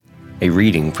A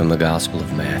reading from the Gospel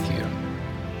of Matthew.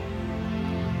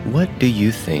 What do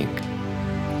you think?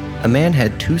 A man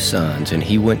had 2 sons, and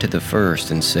he went to the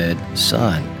first and said,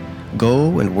 "Son,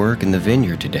 go and work in the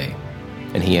vineyard today."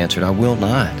 And he answered, "I will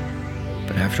not."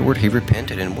 But afterward he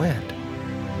repented and went.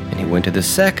 And he went to the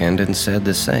second and said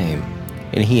the same.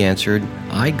 And he answered,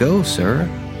 "I go, sir,"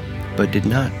 but did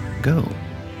not go.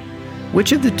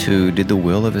 Which of the 2 did the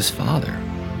will of his father?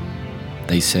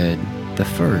 They said, "The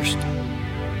first."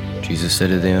 Jesus said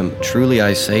to them, "Truly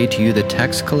I say to you, the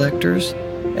tax collectors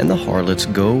and the harlots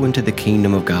go into the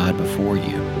kingdom of God before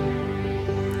you.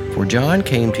 For John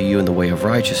came to you in the way of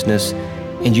righteousness,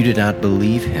 and you did not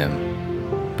believe him.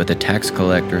 But the tax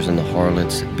collectors and the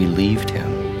harlots believed him.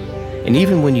 And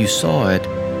even when you saw it,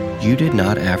 you did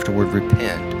not afterward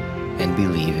repent and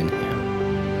believe in him."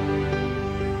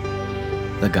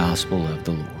 The Gospel of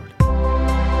the Lord.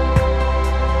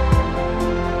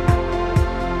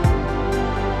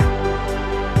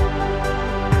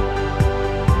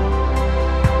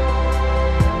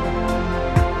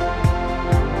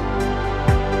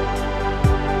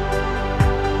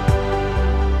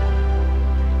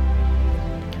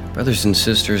 Brothers and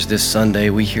sisters, this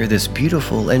Sunday we hear this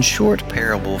beautiful and short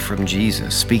parable from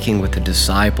Jesus speaking with the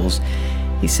disciples.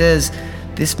 He says,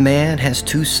 this man has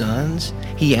 2 sons.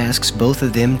 He asks both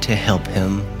of them to help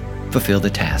him fulfill the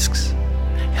tasks,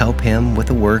 help him with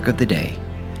the work of the day,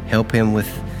 help him with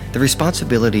the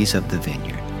responsibilities of the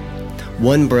vineyard.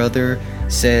 One brother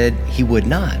said he would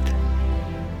not,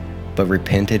 but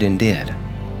repented and did.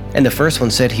 And the first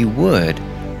one said he would,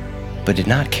 but did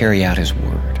not carry out his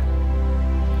word.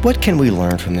 What can we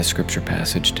learn from this scripture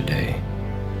passage today?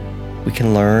 We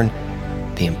can learn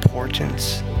the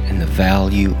importance and the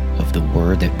value of the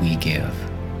word that we give.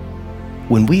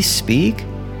 When we speak,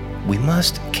 we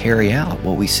must carry out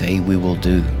what we say we will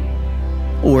do.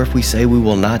 Or if we say we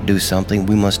will not do something,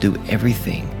 we must do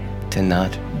everything to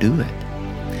not do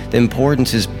it. The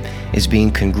importance is being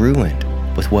congruent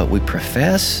with what we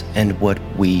profess and what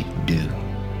we do.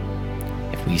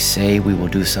 If we say we will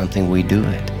do something, we do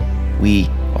it. We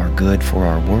are good for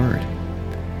our word.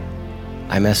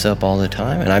 I mess up all the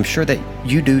time, and I'm sure that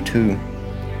you do too.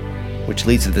 Which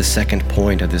leads to the second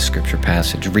point of this scripture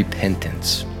passage,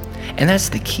 repentance. And that's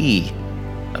the key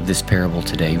of this parable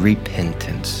today,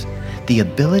 repentance. The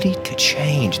ability to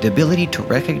change, the ability to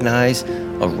recognize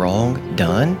a wrong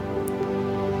done,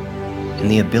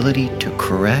 and the ability to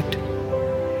correct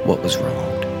what was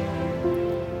wronged.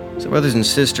 So brothers and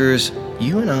sisters,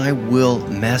 you and I will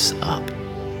mess up.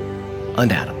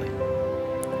 Undoubtedly.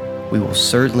 We will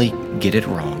certainly get it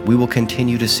wrong. We will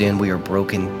continue to sin. We are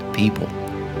broken people.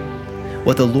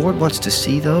 What the Lord wants to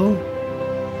see, though,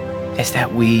 is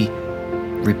that we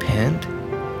repent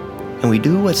and we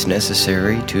do what's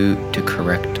necessary to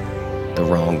correct the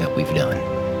wrong that we've done.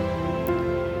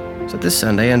 So this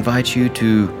Sunday, I invite you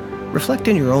to reflect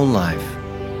in your own life.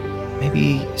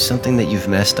 Maybe something that you've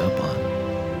messed up on,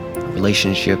 a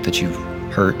relationship that you've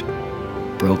hurt,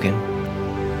 broken,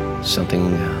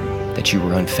 something that you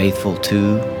were unfaithful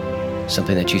to,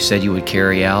 something that you said you would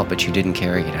carry out, but you didn't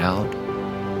carry it out.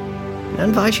 And I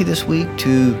invite you this week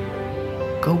to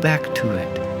go back to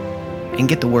it and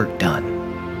get the work done.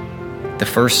 The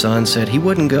first son said he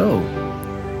wouldn't go,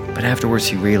 but afterwards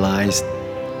he realized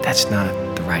that's not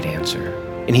the right answer.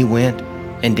 And he went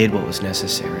and did what was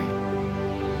necessary.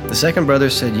 The second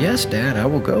brother said, "Yes, Dad, I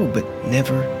will go," but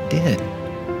never did.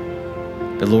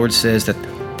 The Lord says that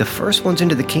the first ones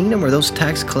into the kingdom are those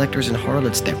tax collectors and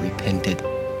harlots that repented.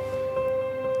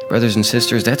 Brothers and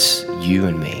sisters, that's you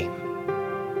and me.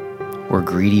 We're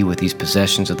greedy with these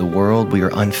possessions of the world. We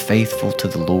are unfaithful to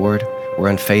the Lord. We're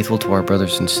unfaithful to our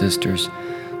brothers and sisters.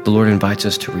 The Lord invites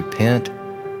us to repent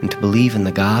and to believe in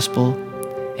the gospel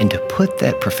and to put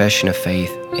that profession of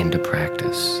faith into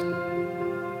practice.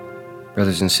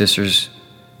 Brothers and sisters,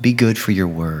 be good for your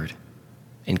word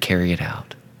and carry it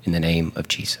out in the name of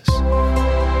Jesus.